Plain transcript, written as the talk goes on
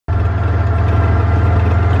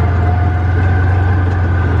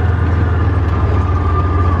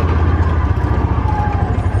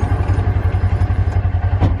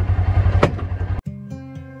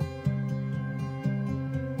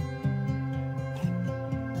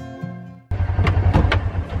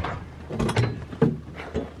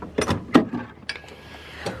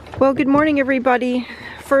Well, good morning, everybody.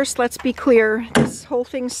 First, let's be clear. This whole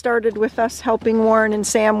thing started with us helping Warren and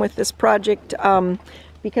Sam with this project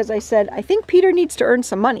because I said, I think Peter needs to earn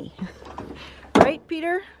some money. Right,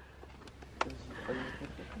 Peter?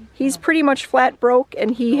 He's pretty much flat broke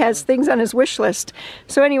and he has things on his wish list.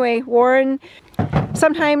 So anyway, Warren,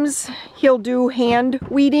 sometimes he'll do hand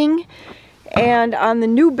weeding, and on the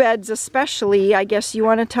new beds especially. I guess you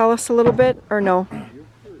want to tell us a little bit, or no?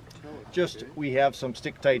 Just, we have some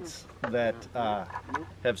stick tights that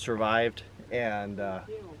have survived, and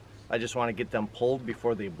I just want to get them pulled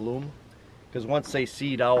before they bloom, because once they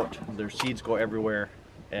seed out, their seeds go everywhere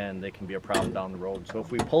and they can be a problem down the road. So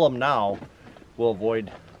if we pull them now, we'll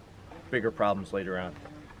avoid bigger problems later on.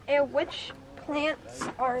 And which plants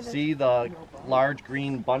are the... See the large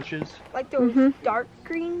green bunches? Like those dark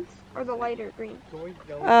greens or the lighter green?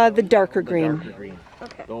 The darker green. The darker green.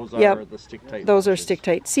 Okay. Those are the stick tight. Those are stick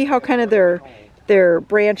tight. See how kind of their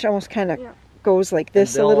branch almost kind of goes like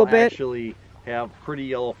this a little bit? They'll actually have pretty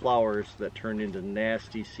yellow flowers that turn into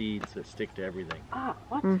nasty seeds that stick to everything. Ah,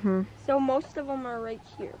 what? So most of them are right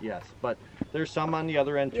here. Yes, but there's some on the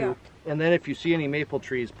other end too. And then if you see any maple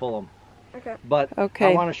trees, pull them. Okay. But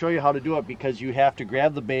I want to show you how to do it, because you have to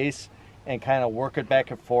grab the base and kind of work it back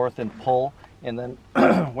and forth and pull. And then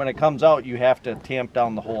when it comes out, you have to tamp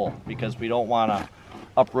down the hole, because we don't want to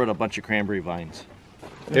uproot a bunch of cranberry vines.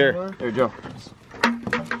 Here, Joe.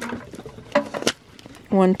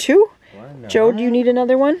 1, 2. Joe, do you need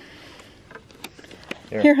another one?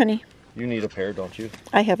 Here, honey. You need a pair, don't you?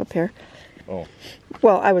 I have a pair. Oh.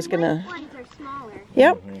 Well, I was gonna. White ones are smaller.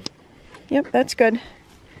 Yep. Yep, that's good.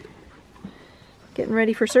 Getting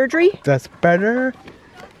ready for surgery? That's better.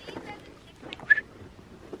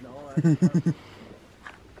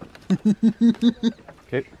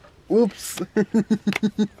 Okay. Whoops.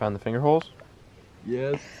 Found the finger holes?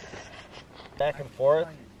 Yes. Back and forth.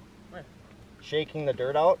 Shaking the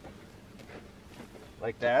dirt out.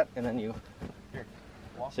 Like that. And then you... Here.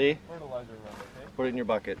 See? Put it in your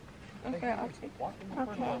bucket. Okay, I'll take it.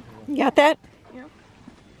 Okay. You got that?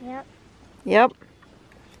 Yep. Yep.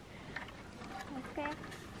 Okay.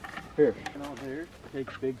 Here. Now here, take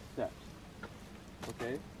big steps.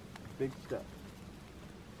 Okay? Big steps.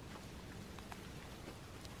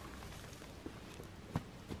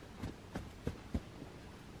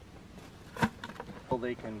 So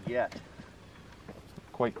they can get.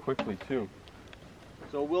 Quite quickly too.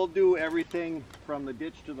 So we'll do everything from the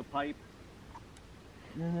ditch to the pipe.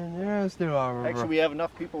 Actually, we have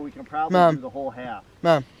enough people, we can probably do the whole half.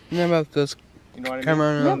 Mom, you know about this? You know what I mean? Come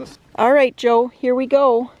on. All right, Joe, here we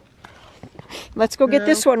go. Let's go get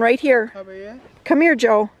this one right here. Come here,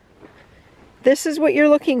 Joe. This is what you're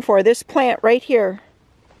looking for, this plant right here.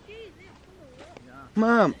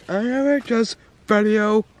 Mom, I never just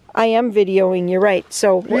video. I am videoing, you're right.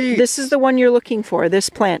 So this is the one you're looking for, this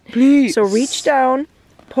plant. Please. So reach down,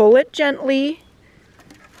 pull it gently.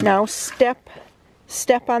 Now step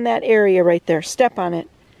on that area right there. Step on it.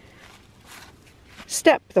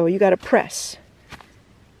 Step, though, you got to press.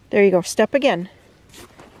 There you go. Step again.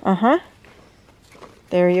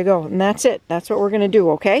 There you go. And that's it. That's what we're going to do,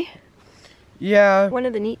 okay? Yeah. One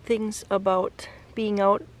of the neat things about being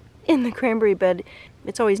out in the cranberry bed,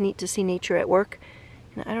 it's always neat to see nature at work.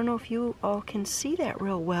 And I don't know if you all can see that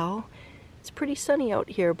real well. It's pretty sunny out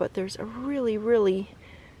here, but there's a really, really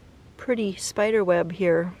pretty spider web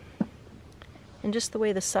here. And just the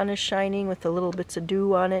way the sun is shining with the little bits of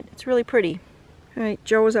dew on it, it's really pretty. All right,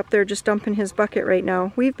 Joe's up there just dumping his bucket right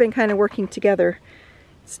now. We've been kind of working together.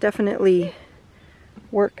 It's definitely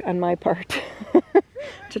work on my part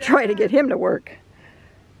to try to get him to work.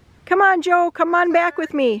 Come on, Joe, come on back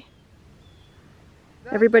with me.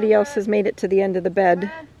 Everybody else has made it to the end of the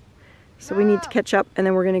bed, so we need to catch up, and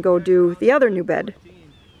then we're going to go do the other new bed.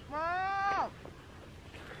 Mom!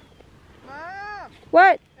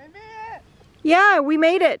 What? I made it! Yeah, we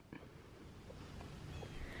made it.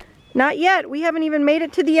 Not yet. We haven't even made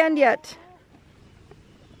it to the end yet.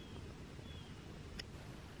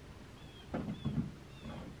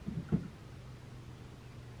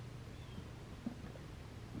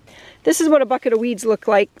 This is what a bucket of weeds looks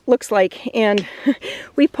like, and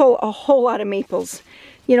we pull a whole lot of maples.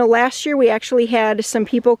 You know, last year we actually had some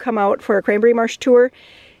people come out for a cranberry marsh tour,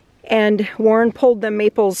 and Warren pulled them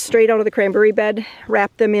maples straight out of the cranberry bed,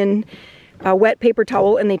 wrapped them in a wet paper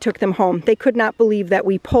towel, and they took them home. They could not believe that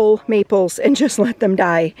we pull maples and just let them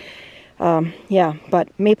die. Yeah, but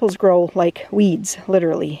maples grow like weeds,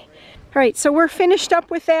 literally. All right, so we're finished up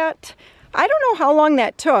with that. I don't know how long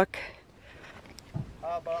that took.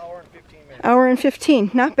 About an hour and 15 minutes. Hour and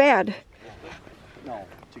 15, not bad. No.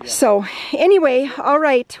 So anyway, all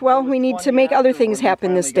right. Well, we need to make other things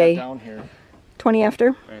happen this day. 20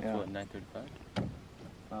 after? Yeah. 9:35.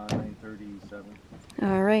 9:37.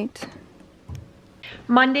 All right.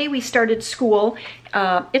 Monday we started school.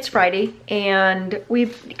 It's Friday, and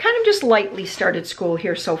we've kind of just lightly started school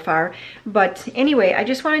here so far. But anyway, I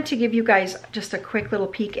just wanted to give you guys just a quick little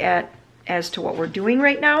peek as to what we're doing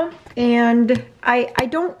right now. And I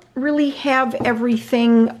don't really have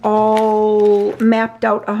everything all mapped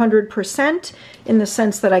out 100% in the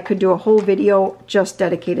sense that I could do a whole video just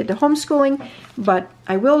dedicated to homeschooling, but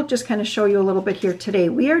I will just kind of show you a little bit here today.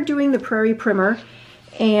 We are doing the Prairie Primer,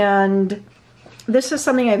 and this is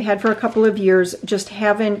something I've had for a couple of years, we just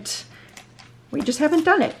haven't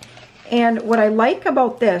done it. And what I like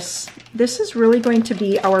about this is really going to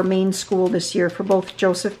be our main school this year for both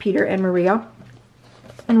Joseph, Peter, and Maria.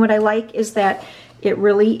 And what I like is that it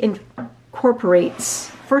really incorporates,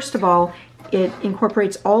 first of all, it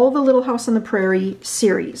incorporates all the Little House on the Prairie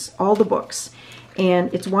series, all the books.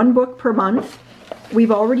 And it's one book per month.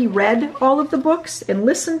 We've already read all of the books and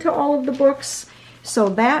listened to all of the books. So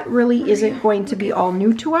that really isn't going to be all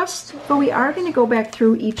new to us, but we are going to go back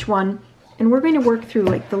through each one, and we're going to work through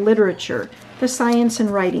like the literature, the science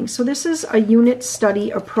and writing. So this is a unit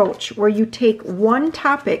study approach where you take one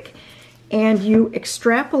topic and you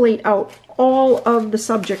extrapolate out all of the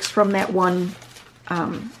subjects from that one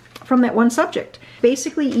subject.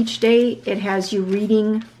 Basically each day it has you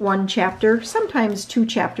reading one chapter, sometimes two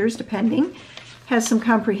chapters depending, has some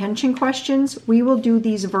comprehension questions. We will do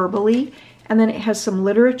these verbally. And then it has some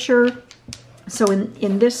literature. So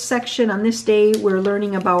in this section on this day, we're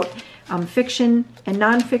learning about fiction and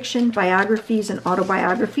nonfiction, biographies and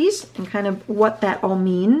autobiographies, and kind of what that all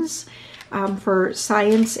means. For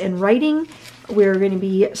science and writing, we're going to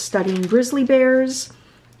be studying grizzly bears.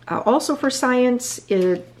 Also for science,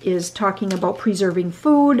 it is talking about preserving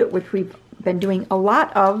food, which we've been doing a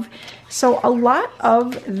lot of. So a lot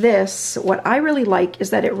of this, what I really like is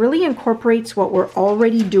that it really incorporates what we're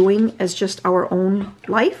already doing as just our own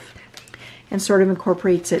life and sort of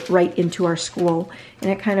incorporates it right into our school. And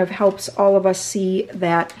it kind of helps all of us see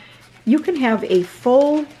that you can have a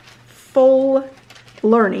full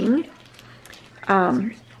learning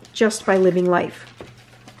just by living life.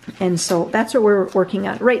 And so that's what we're working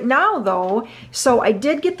on. Right now though, so I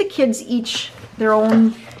did get the kids each their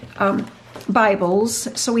own Bibles.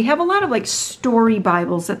 So we have a lot of like story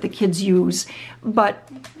Bibles that the kids use, but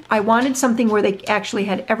I wanted something where they actually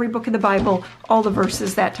had every book of the Bible, all the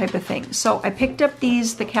verses, that type of thing. So I picked up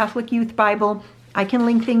these, the Catholic Youth Bible. I can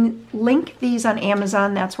link these on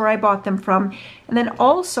Amazon. That's where I bought them from. And then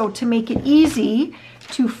also to make it easy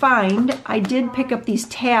to find, I did pick up these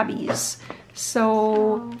tabbies.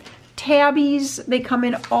 So tabbies, they come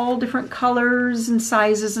in all different colors and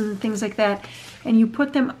sizes and things like that. And you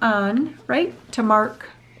put them on, right, to mark?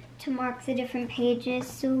 To mark the different pages.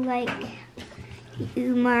 So like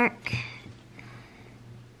you mark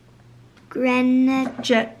Genesis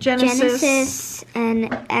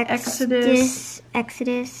and Exodus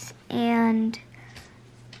and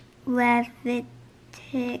Leviticus.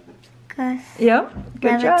 Yep,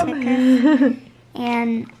 good job.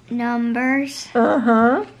 And Numbers.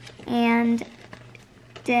 And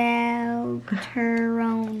Deuteronomy.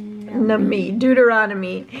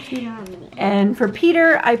 And for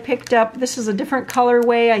Peter, I picked up, this is a different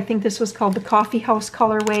colorway. I think this was called the Coffee House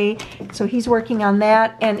colorway. So he's working on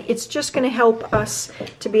that. And it's just going to help us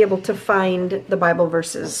to be able to find the Bible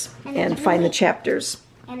verses and find the chapters.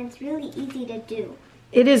 And it's really easy to do.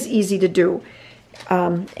 It is easy to do.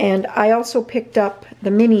 And I also picked up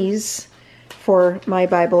the minis for my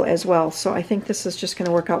Bible as well. So I think this is just going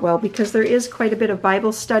to work out well because there is quite a bit of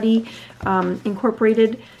Bible study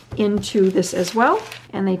incorporated into this as well.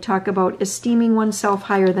 And they talk about esteeming oneself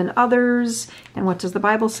higher than others. And what does the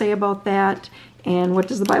Bible say about that? And what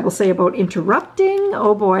does the Bible say about interrupting?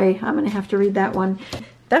 Oh boy, I'm going to have to read that one.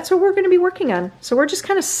 That's what we're going to be working on. So we're just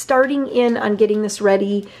kind of starting in on getting this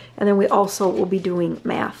ready. And then we also will be doing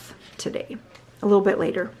math today, a little bit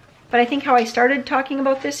later. But I think how I started talking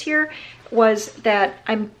about this here was that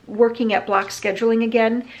I'm working at block scheduling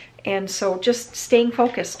again. And so just staying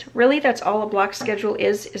focused. Really, that's all a block schedule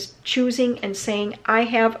is choosing and saying, I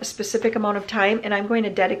have a specific amount of time and I'm going to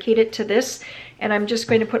dedicate it to this. And I'm just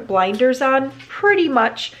going to put blinders on pretty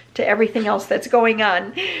much to everything else that's going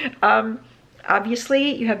on.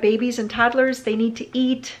 Obviously, you have babies and toddlers. They need to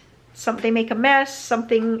eat. They make a mess.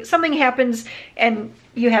 Something happens and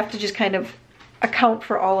you have to just kind of account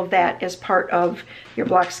for all of that as part of your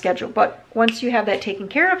block schedule. But once you have that taken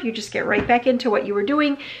care of, you just get right back into what you were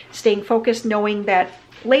doing, staying focused, knowing that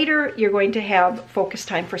later you're going to have focus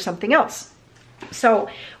time for something else. So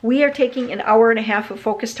we are taking an hour and a half of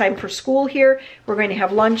focus time for school here. We're going to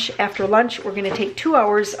have lunch. After lunch, we're going to take 2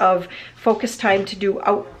 hours of focus time to do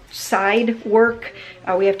outside work.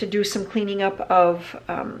 We have to do some cleaning up of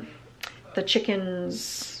the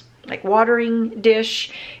chickens' like watering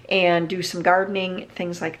dish and do some gardening,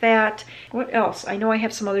 things like that. What else? I know I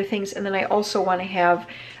have some other things, and then I also want to have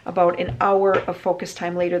about an hour of focus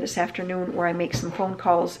time later this afternoon where I make some phone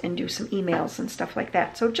calls and do some emails and stuff like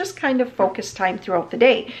that. So just kind of focus time throughout the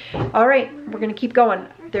day. All right, we're gonna keep going.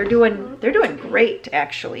 They're doing great,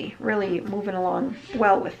 actually, really moving along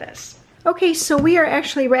well with this. Okay, so we are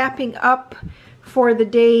actually wrapping up for the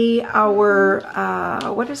day our,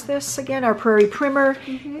 what is this again? Our prairie primer.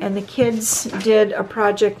 And the kids did a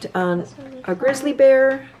project on a grizzly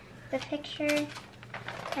bear. The picture,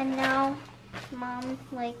 and now Mom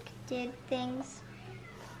did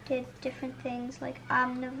different things like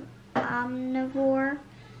omnivore,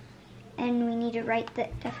 and we need to write the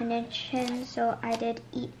definition, so I did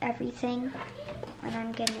eat everything, and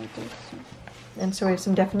I'm gonna do some. And so we have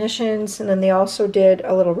some definitions, and then they also did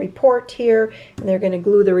a little report here, and they're going to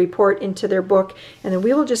glue the report into their book, and then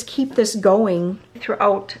we will just keep this going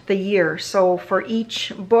throughout the year. So for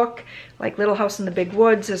each book, like Little House in the Big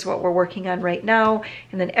Woods is what we're working on right now,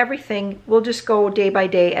 and then everything will just go day by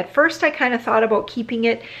day. At first I kind of thought about keeping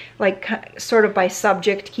it like sort of by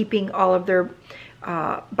subject, keeping all of their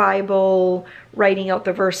Bible, writing out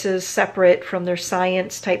the verses separate from their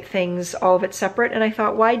science type things, all of it separate. And I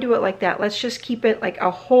thought, why do it like that? Let's just keep it like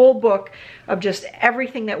a whole book of just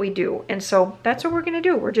everything that we do. And so that's what we're going to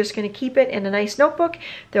do. We're just going to keep it in a nice notebook.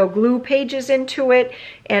 They'll glue pages into it.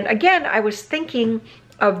 And again, I was thinking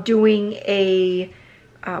of doing a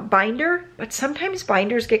binder, but sometimes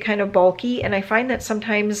binders get kind of bulky, and I find that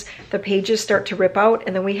sometimes the pages start to rip out,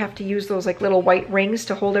 and then we have to use those like little white rings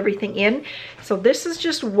to hold everything in. So this is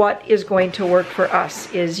just what is going to work for us,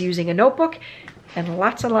 is using a notebook and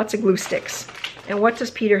lots of glue sticks. And what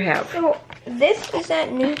does Peter have? So this is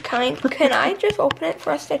that new kind. Can I just open it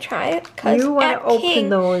for us to try it? You want to open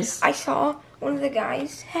those? I saw one of the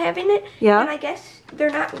guys having it. Yeah. And I guess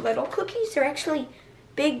they're not little cookies. They're actually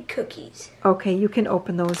big cookies. Okay, you can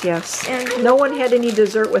open those, yes. And no one had any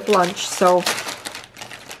dessert with lunch, so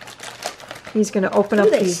he's going to open up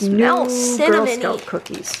these new Girl Scout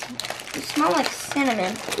cookies. They smell like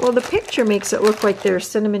cinnamon. Well, the picture makes it look like they're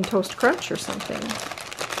Cinnamon Toast Crunch or something.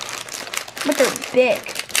 But they're big.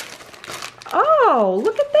 Oh,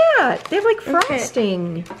 look at that. They have like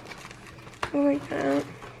frosting. Okay. A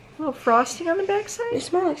little frosting on the backside? They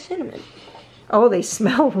smell like cinnamon. Oh, they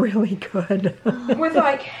smell really good. With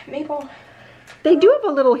like maple. They do have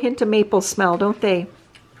a little hint of maple smell, don't they?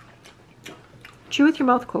 Chew with your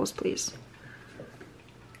mouth closed, please.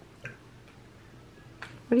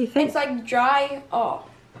 What do you think? It's like dry,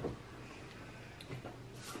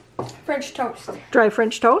 French toast. Dry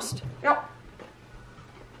French toast? Yep.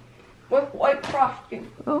 With white frosting.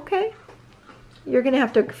 Okay. You're going to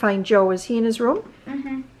have to find Joe. Is he in his room?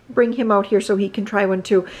 Mm-hmm. Bring him out here so he can try one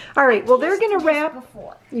too. All right, well, they're going to wrap.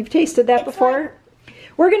 You've tasted that before?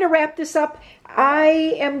 We're going to wrap this up.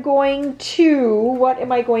 I am going to, what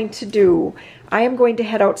am I going to do? I am going to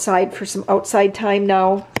head outside for some outside time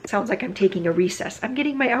now. Sounds like I'm taking a recess. I'm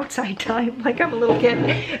getting my outside time like I'm a little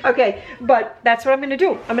kid. Okay, but that's what I'm going to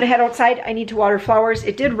do. I'm going to head outside. I need to water flowers.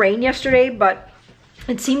 It did rain yesterday, but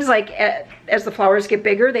it seems like as the flowers get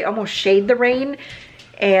bigger, they almost shade the rain.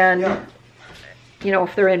 And, you know,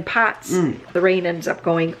 if they're in pots, the rain ends up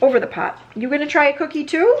going over the pot. You going to try a cookie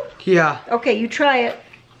too? Yeah. Okay, you try it.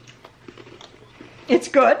 It's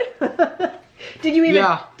good. Did you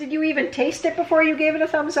even taste it before you gave it a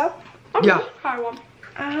thumbs up? Yeah. Try one.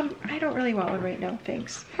 I don't really want one right now,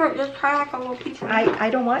 thanks. Sure, just try like a little piece. I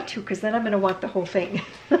don't want to, because then I'm going to want the whole thing.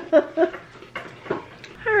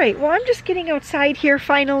 All right, well, I'm just getting outside here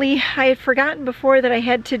finally. I had forgotten before that I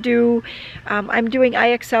had to do, I'm doing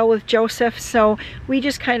IXL with Joseph, so we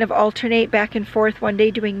just kind of alternate back and forth, one day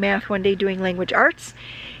doing math, one day doing language arts.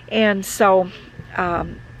 And so,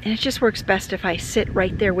 and it just works best if I sit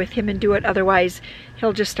right there with him and do it. Otherwise,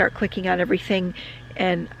 he'll just start clicking on everything,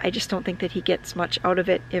 and I just don't think that he gets much out of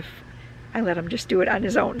it if I let him just do it on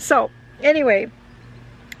his own. So, anyway,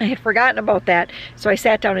 I had forgotten about that, so I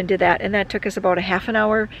sat down and did that, and that took us about a half an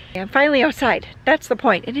hour. I'm finally outside. That's the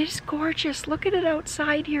point. And it is gorgeous. Look at it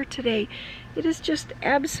outside here today. It is just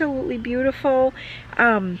absolutely beautiful.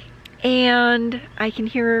 And I can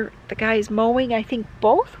hear the guys mowing. I think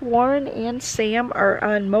both Warren and Sam are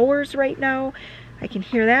on mowers right now. I can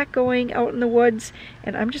hear that going out in the woods,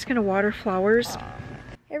 and I'm just going to water flowers.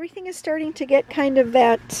 Everything is starting to get kind of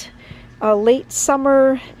that late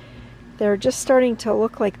summer. they're just starting to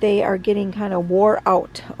look like they are getting kind of wore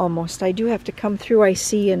out almost. I do have to come through, I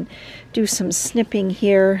see, and do some snipping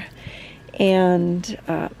here and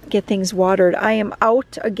get things watered. I am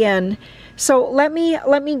out again. So let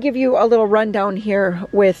me give you a little rundown here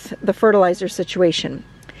with the fertilizer situation.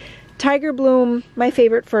 Tiger Bloom, my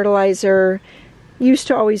favorite fertilizer, used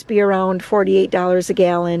to always be around $48 a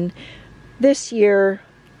gallon. This year,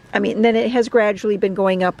 I mean, then it has gradually been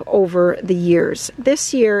going up over the years.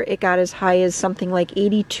 This year, it got as high as something like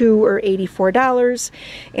 $82 or $84,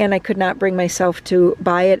 and I could not bring myself to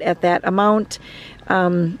buy it at that amount.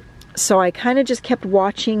 So I kind of just kept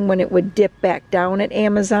watching when it would dip back down at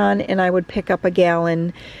Amazon, and I would pick up a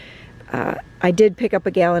gallon. I did pick up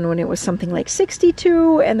a gallon when it was something like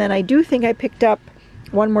 $62, and then I do think I picked up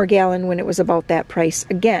one more gallon when it was about that price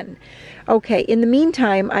again. Okay, in the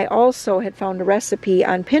meantime, I also had found a recipe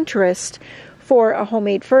on Pinterest for a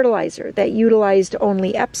homemade fertilizer that utilized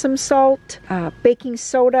only Epsom salt, baking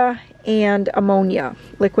soda, and ammonia,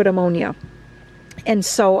 liquid ammonia. And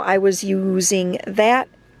so I was using that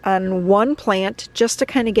on one plant just to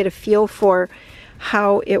kind of get a feel for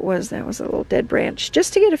how it was. That was a little dead branch.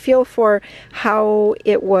 Just to get a feel for how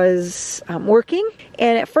it was working.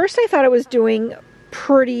 And at first I thought it was doing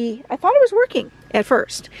I thought it was working at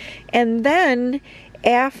first. And then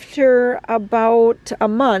after about a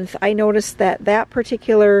month, I noticed that that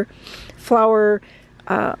particular flower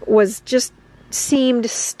was just seemed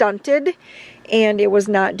stunted, and it was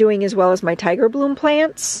not doing as well as my Tiger Bloom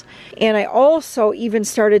plants. And I also even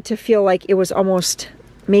started to feel like it was almost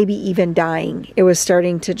maybe even dying. It was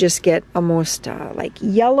starting to just get almost like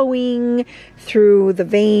yellowing through the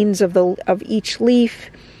veins of each leaf,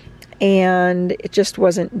 and it just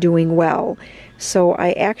wasn't doing well. So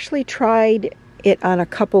I actually tried it on a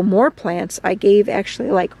couple more plants. I gave actually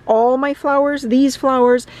like all my flowers, these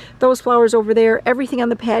flowers, those flowers over there, everything on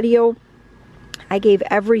the patio. I gave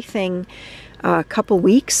everything a couple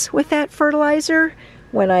weeks with that fertilizer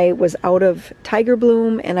when I was out of Tiger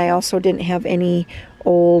Bloom, and I also didn't have any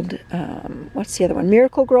old, what's the other one,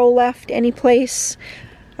 Miracle Grow left any place.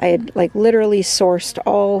 I had like literally sourced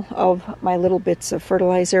all of my little bits of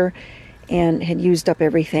fertilizer and had used up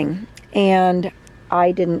everything. And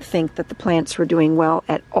I didn't think that the plants were doing well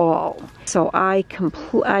at all. So I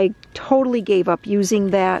totally gave up using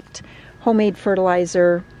that homemade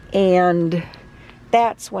fertilizer, and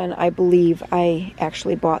that's when I believe I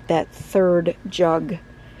actually bought that third jug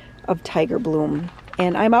of Tiger Bloom.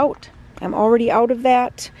 And I'm out. I'm already out of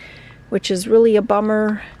that, which is really a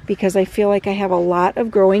bummer because I feel like I have a lot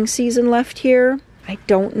of growing season left here. I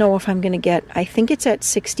don't know if I'm going to get, I think it's at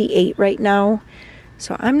 68 right now.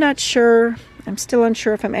 So I'm not sure. I'm still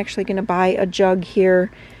unsure if I'm actually going to buy a jug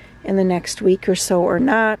here in the next week or so or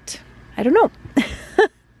not. I don't know.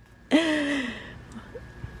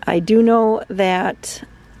 I do know that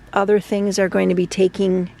other things are going to be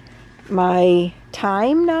taking my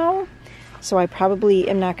time now. So I probably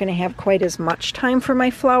am not going to have quite as much time for my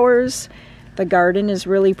flowers. The garden is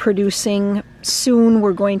really producing. Soon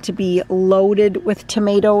we're going to be loaded with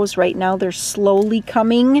tomatoes. Right now they're slowly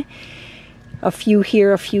coming. A few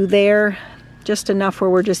here, a few there. Just enough where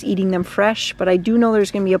we're just eating them fresh. But I do know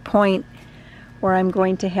there's going to be a point where I'm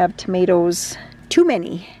going to have tomatoes, too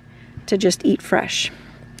many, to just eat fresh.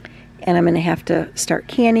 And I'm going to have to start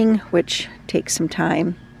canning, which takes some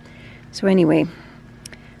time. So anyway,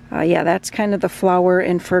 yeah, that's kind of the flower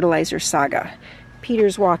and fertilizer saga.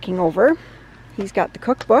 Peter's walking over. He's got the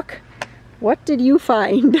cookbook. What did you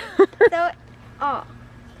find?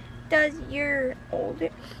 Does your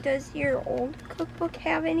old cookbook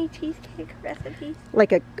have any cheesecake recipes?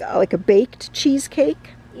 Like a baked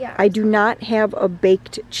cheesecake? Yeah. I do not have a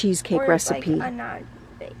baked cheesecake or recipe. Like a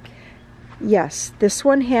non-bake. Yes, this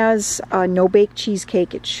one has no baked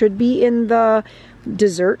cheesecake. It should be in the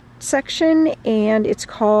dessert section, and it's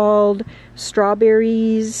called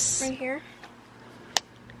strawberries. Right here?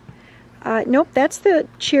 Nope, that's the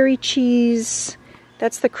cherry cheese.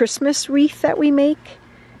 That's the Christmas wreath that we make.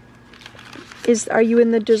 Are you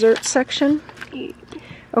in the dessert section? Yeah.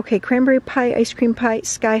 Okay, cranberry pie, ice cream pie,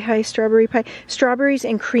 sky high strawberry pie, strawberries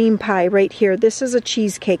and cream pie right here. This is a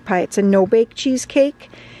cheesecake pie. It's a no-bake cheesecake.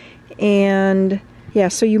 And yeah,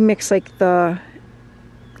 so you mix like the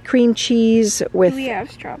cream cheese with... Do we have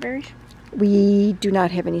strawberries? We do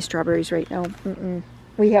not have any strawberries right now.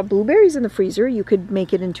 We have blueberries in the freezer. You could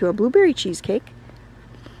make it into a blueberry cheesecake.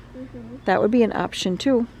 That would be an option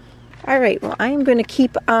too. All right, well, I am going to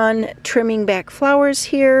keep on trimming back flowers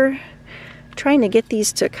here, trying to get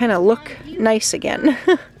these to kind of look nice again.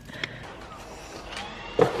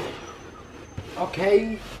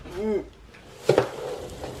 Okay.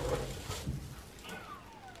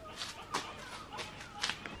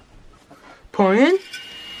 corn in.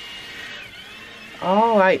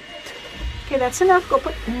 All right. Okay, that's enough. Go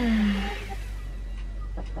put...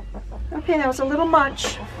 Okay, that was a little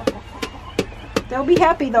much. They'll be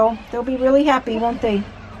happy though. They'll be really happy, won't they?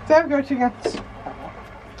 Thank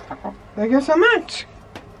you so much.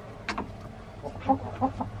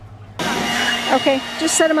 Okay,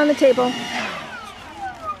 just set them on the table.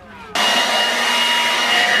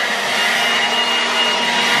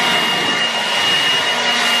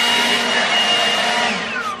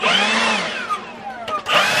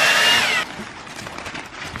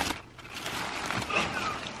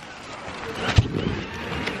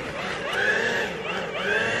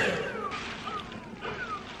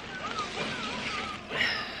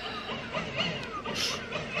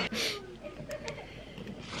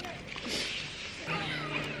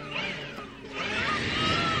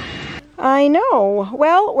 I know.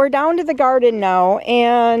 Well, we're down to the garden now,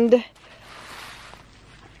 and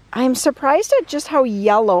I'm surprised at just how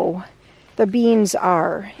yellow the beans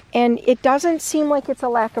are. And it doesn't seem like it's a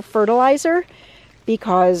lack of fertilizer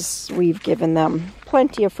because we've given them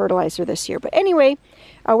plenty of fertilizer this year. But anyway,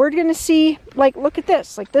 we're going to see, like, look at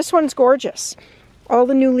this. Like, this one's gorgeous. All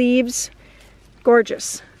the new leaves,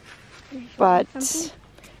 gorgeous. But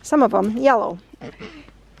some of them yellow.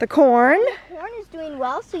 The corn. The corn is doing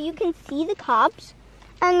well, so you can see the cobs,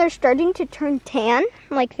 and they're starting to turn tan,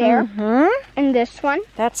 like there, and this one.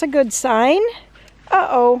 That's a good sign.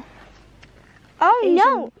 Uh-oh. Oh,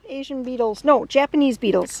 no. Asian beetles. No, Japanese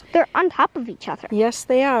beetles. They're on top of each other. Yes,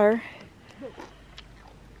 they are.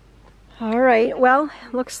 All right, well,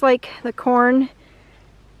 looks like the corn,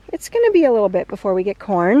 it's going to be a little bit before we get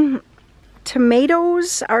corn.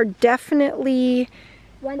 Tomatoes are definitely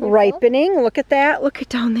ripening. Look at that. Look at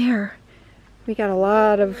down there. We got a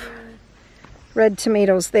lot of red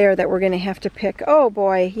tomatoes there that we're going to have to pick. Oh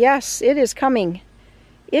boy, yes, it is coming.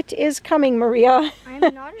 It is coming, Maria.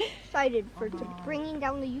 I'm not excited for bringing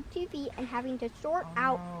down the UTV and having to sort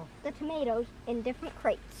out the tomatoes in different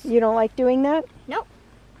crates. You don't like doing that? Nope.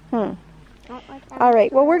 Don't like that. All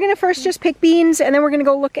right, well, we're going to first just pick beans, and then we're going to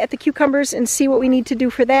go look at the cucumbers and see what we need to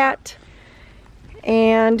do for that.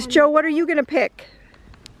 And Joe, what are you going to pick?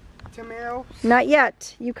 Tomatoes. Not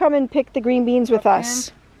yet. You come and pick the green beans with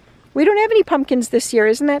us. We don't have any pumpkins this year.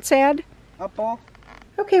 Isn't that sad? Apple.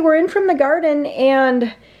 Okay, we're in from the garden,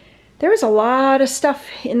 and there was a lot of stuff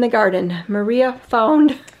in the garden. Maria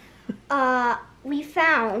found... We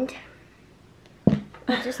found...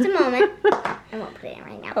 Well, just a moment. I won't put it in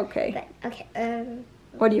right now. Okay. But, okay,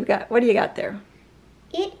 What do you got? What do you got there?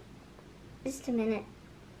 Just a minute.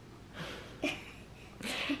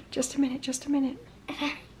 Just a minute, just a minute.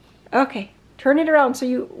 Okay, turn it around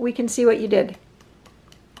so we can see what you did.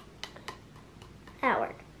 That'll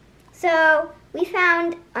work. So, we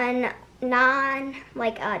found a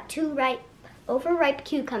overripe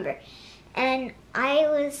cucumber. And I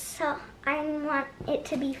want it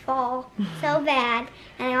to be fall so bad,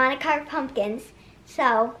 and I want to carve pumpkins.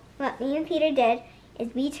 So, what me and Peter did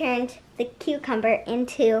is we turned the cucumber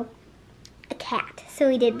into a cat. So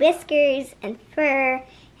we did whiskers and fur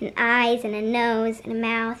and eyes and a nose and a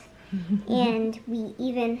mouth. And we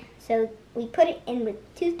put it in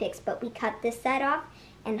with toothpicks, but we cut this side off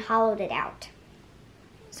and hollowed it out.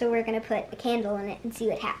 So we're going to put a candle in it and see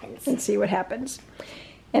what happens.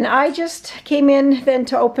 And I just came in then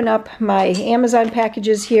to open up my Amazon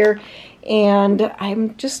packages here, and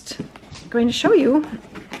I'm just going to show you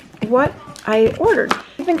what I ordered.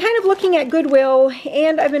 I've been kind of looking at Goodwill,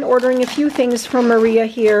 and I've been ordering a few things from Maria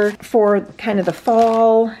here for kind of the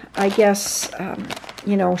fall, I guess.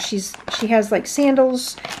 You know, she has like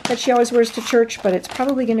sandals that she always wears to church, but it's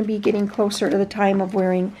probably going to be getting closer to the time of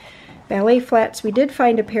wearing ballet flats. We did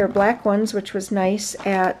find a pair of black ones, which was nice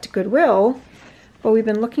at Goodwill, but we've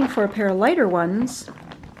been looking for a pair of lighter ones.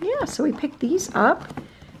 Yeah, so we picked these up.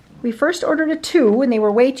 We first ordered a 2, and they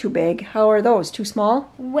were way too big. How are those? Too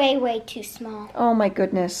small? Way, way too small. Oh my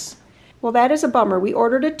goodness. Well, that is a bummer. We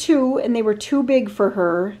ordered a 2, and they were too big for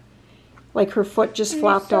her. Like her foot just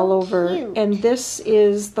flopped so all over. cute. And this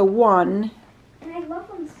is the 1. And I love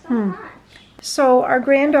them so much. So our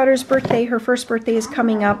granddaughter's birthday, her first birthday, is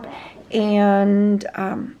coming up, and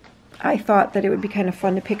I thought that it would be kind of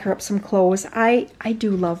fun to pick her up some clothes. I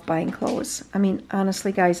do love buying clothes. I mean,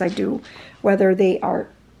 honestly, guys, I do. Whether they are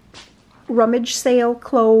rummage sale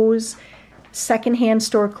clothes, secondhand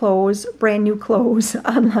store clothes, brand new clothes,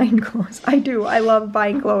 online clothes. I do. I love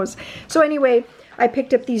buying clothes. So anyway, I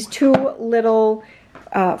picked up these 2 little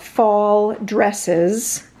fall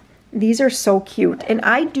dresses. These are so cute. And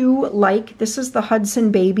I do like, this is the Hudson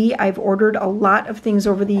Baby. I've ordered a lot of things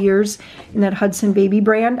over the years in that Hudson Baby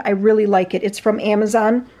brand. I really like it. It's from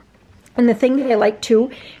Amazon. And the thing that I like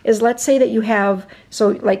too is, let's say that you have, so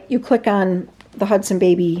like you click on the Hudson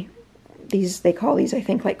Baby, they call these, I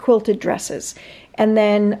think, like quilted dresses. And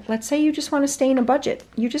then let's say you just want to stay in a budget.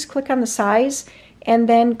 You just click on the size and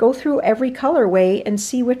then go through every colorway and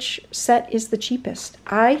see which set is the cheapest.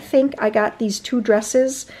 I think I got these 2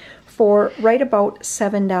 dresses for right about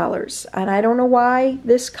 $7. And I don't know why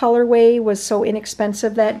this colorway was so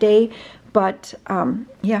inexpensive that day, but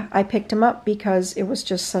yeah, I picked them up because it was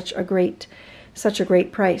just such a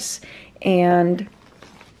great price. And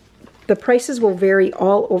the prices will vary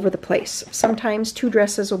all over the place. Sometimes 2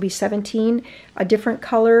 dresses will be $17. A different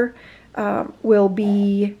color will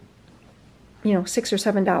be, you know, $6 or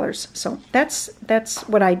 $7. So that's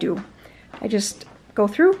what I do. I just go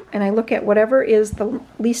through and I look at whatever is the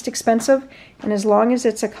least expensive, and as long as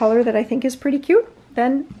it's a color that I think is pretty cute,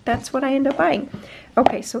 then that's what I end up buying.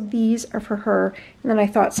 Okay, so these are for her. And then I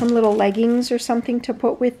thought some little leggings or something to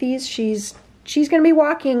put with these. She's going to be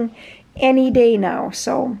walking any day now,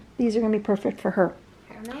 so these are going to be perfect for her.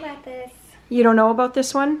 I don't know about this. You don't know about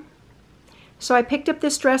this one? So I picked up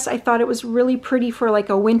this dress. I thought it was really pretty for like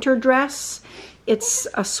a winter dress. It's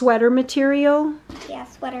a sweater material. Yeah,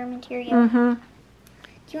 sweater material. Mm-hmm.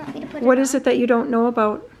 Do you want me to put it What on? is it that you don't know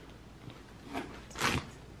about?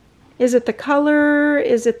 Is it the color?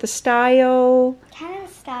 Is it the style? Kind of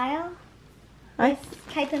the style. I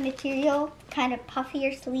Type of material. Kind of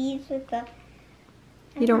puffier sleeves with the...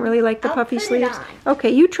 You don't really like the I'll puffy put it sleeves? on. Okay,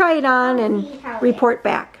 you try it on I'll see and how it report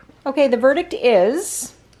back. Okay, the verdict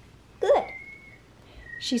is, Good.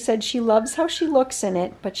 she said she loves how she looks in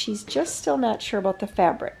it, but she's just still not sure about the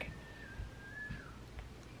fabric.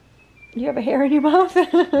 You have a hair in your mouth? Right.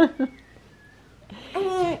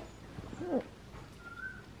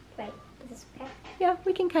 This is okay. Yeah,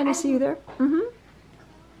 we can kind of see you there. Mm-hmm.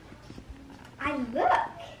 I look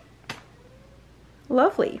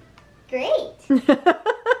Lovely. great.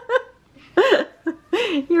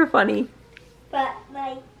 You're funny. But,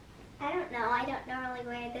 like, I don't know. I don't normally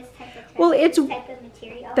wear this type of dress. Well, it's this type of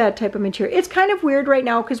material. that type of material. It's kind of weird right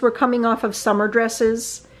now because we're coming off of summer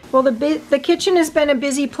dresses. Well, the kitchen has been a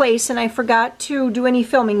busy place and I forgot to do any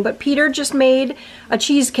filming, but Peter just made a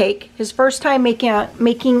cheesecake. His first time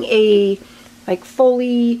making a like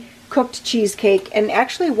fully cooked cheesecake, and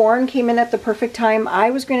actually Warren came in at the perfect time. I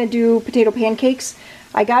was going to do potato pancakes.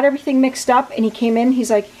 I got everything mixed up and he came in,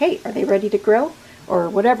 he's like, hey, are they ready to grill? Or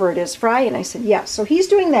whatever it is, fry? And I said, yes. So he's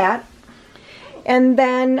doing that. And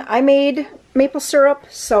then I made maple syrup.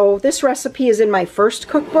 So this recipe is in my first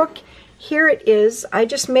cookbook. Here it is. I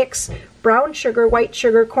just mix brown sugar, white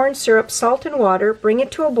sugar, corn syrup, salt, and water, bring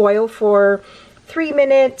it to a boil for 3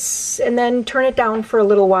 minutes, and then turn it down for a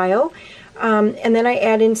little while. And then I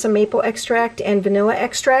add in some maple extract and vanilla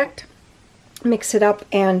extract, mix it up,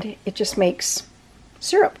 and it just makes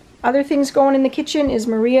syrup. Other things going in the kitchen is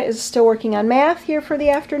Maria is still working on math here for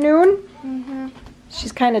the afternoon. Mm-hmm.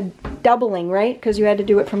 She's kind of doubling, right? Because you had to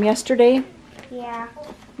do it from yesterday Yeah.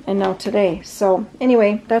 and now today. So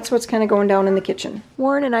anyway, that's what's kind of going down in the kitchen.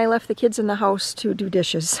 Warren and I left the kids in the house to do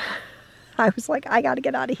dishes. I was like, I got to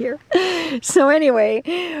get out of here. So anyway,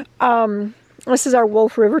 this is our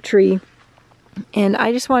Wolf River tree. And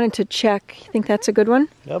I just wanted to check. You think that's a good one?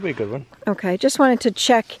 That'll be a good one. Okay, just wanted to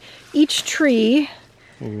check each tree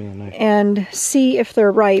and see if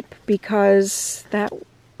they're ripe, because that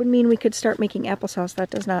would mean we could start making applesauce. That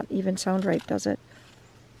does not even sound right, does it?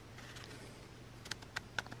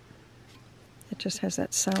 It just has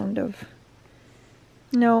that sound of...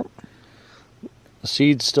 No. The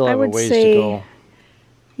seeds still I have a would ways say- to go.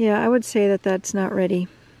 Yeah, I would say that that's not ready.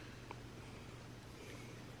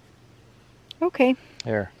 Okay.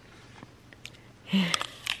 There.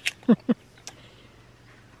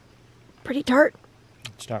 Pretty tart.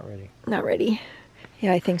 It's not ready. Not ready.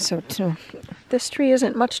 Yeah, I think so too. This tree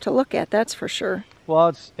isn't much to look at, that's for sure.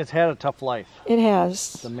 Well, it's had a tough life. It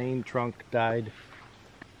has. The main trunk died,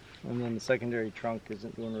 and then the secondary trunk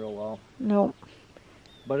isn't doing real well. No.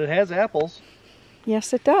 But it has apples.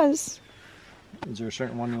 Yes, it does. Is there a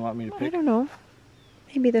certain one you want me to I pick? don't know.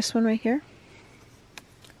 Maybe this one right here.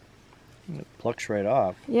 It plucks right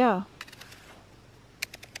off. Yeah.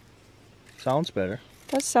 Sounds better.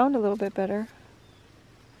 Does sound a little bit better.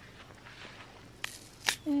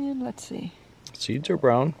 And let's see. Seeds are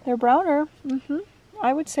brown. They're browner. Mm-hmm.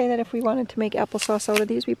 I would say that if we wanted to make applesauce out of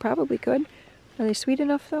these, we probably could. Are they sweet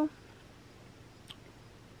enough though?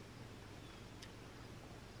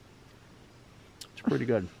 It's pretty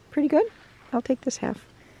good. Pretty good? I'll take this half.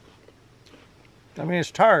 I mean,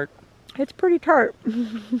 it's tart. It's pretty tart.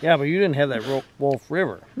 Yeah, but you didn't have that Wolf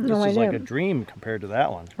River. No, This I is like a didn't. dream compared to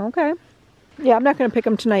that one. Okay. Yeah, I'm not going to pick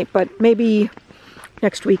them tonight, but maybe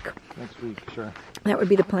next week. Next week, sure. That would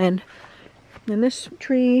be the plan. And this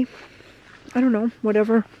tree, I don't know,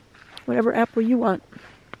 whatever apple you want.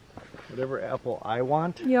 Whatever apple I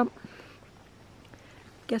want. Yep.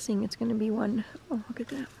 Guessing it's going to be one. Oh, look at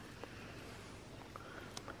that.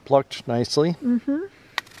 Plucked nicely. Mm-hmm.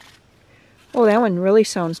 Oh, that one really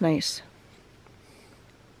sounds nice.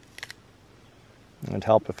 It'd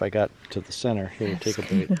help if I got to the center. Here, take a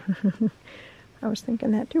bite. I was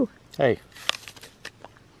thinking that too. Hey.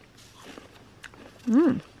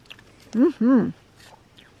 Mm-hmm.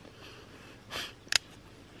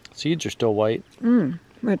 Seeds are still white.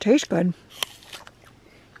 It tastes good.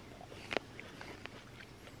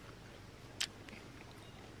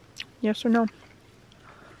 Yes or no?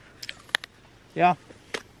 Yeah,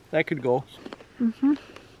 that could go. Mm-hmm.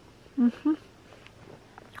 Mm-hmm.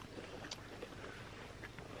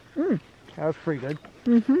 That was pretty good.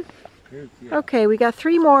 Mm-hmm. Okay, we got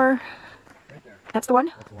 3 more. Right there. That's the one?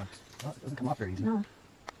 That's the one. Oh, it doesn't come off very easy. No.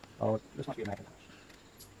 Oh, this must be a Macintosh.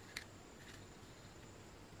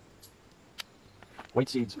 White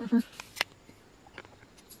seeds. Mm-hmm.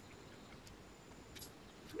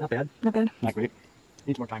 Not bad. Not bad. Not great.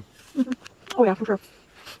 Needs more time. Mm-hmm. Oh yeah, for sure.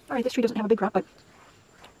 All right, this tree doesn't have a big crop, but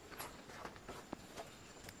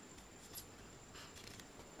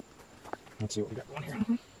let's see what we got going here.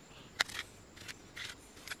 Mm-hmm.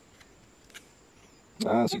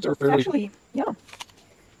 Seeds are fairly... Actually, yeah.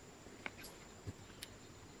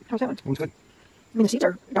 How's that one? One's good. I mean, the seeds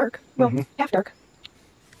are dark. Well, Mhm. half dark.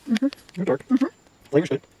 Mm-hmm. They're dark. Mm-hmm. Flavor's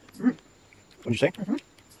good. Mhm. What'd you say? Mm-hmm.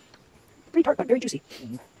 Pretty tart, but very juicy.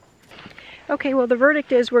 Okay, well, the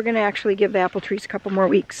verdict is we're going to actually give the apple trees a couple more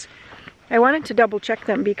weeks. I wanted to double check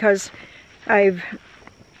them because I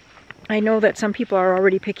know that some people are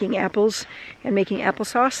already picking apples and making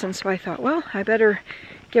applesauce, and so I thought, well, I better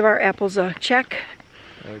give our apples a check.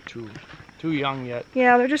 They're too young yet.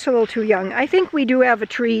 Yeah, they're just a little too young. I think we do have a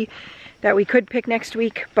tree that we could pick next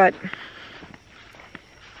week, but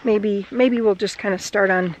maybe we'll just kind of start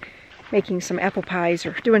on making some apple pies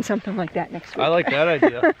or doing something like that next week. I like that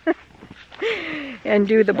idea. And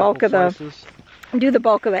do the bulk of Apple slices. the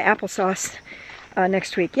applesauce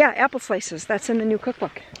next week. Yeah, apple slices. That's in the new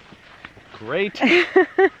cookbook. Great.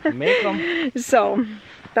 Make them. So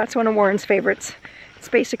that's one of Warren's favorites. It's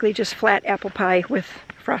basically just flat apple pie with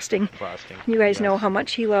frosting. Frosting. You guys know how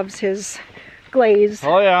much he loves his glaze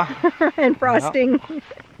Oh yeah. and frosting.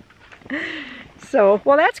 So,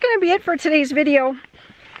 well, that's going to be it for today's video.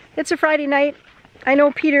 It's a Friday night. I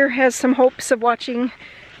know Peter has some hopes of watching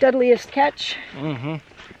Deadliest Catch. Mm-hmm.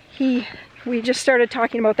 We just started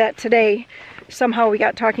talking about that today. Somehow we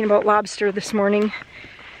got talking about lobster this morning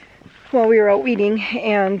while we were out eating,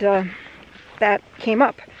 and that came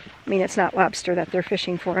up. I mean, it's not lobster that they're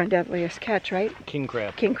fishing for on Deadliest Catch, right? King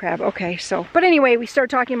crab. King crab, okay. So, but anyway, we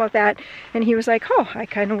started talking about that, and he was like, oh, I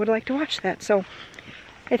kind of would like to watch that. So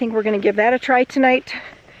I think we're going to give that a try tonight,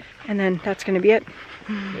 and then that's going to be it.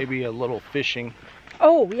 Maybe a little fishing.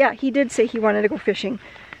 Oh, yeah, he did say he wanted to go fishing.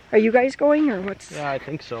 Are you guys going, or what's... Yeah, I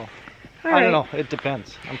think so. All I don't right. know. It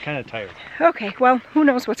depends. I'm kind of tired. Okay, well, who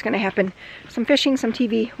knows what's going to happen. Some fishing, some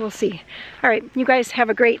TV, we'll see. All right, you guys have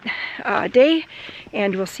a great day,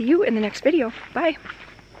 and we'll see you in the next video. Bye.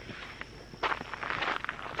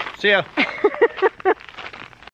 See ya.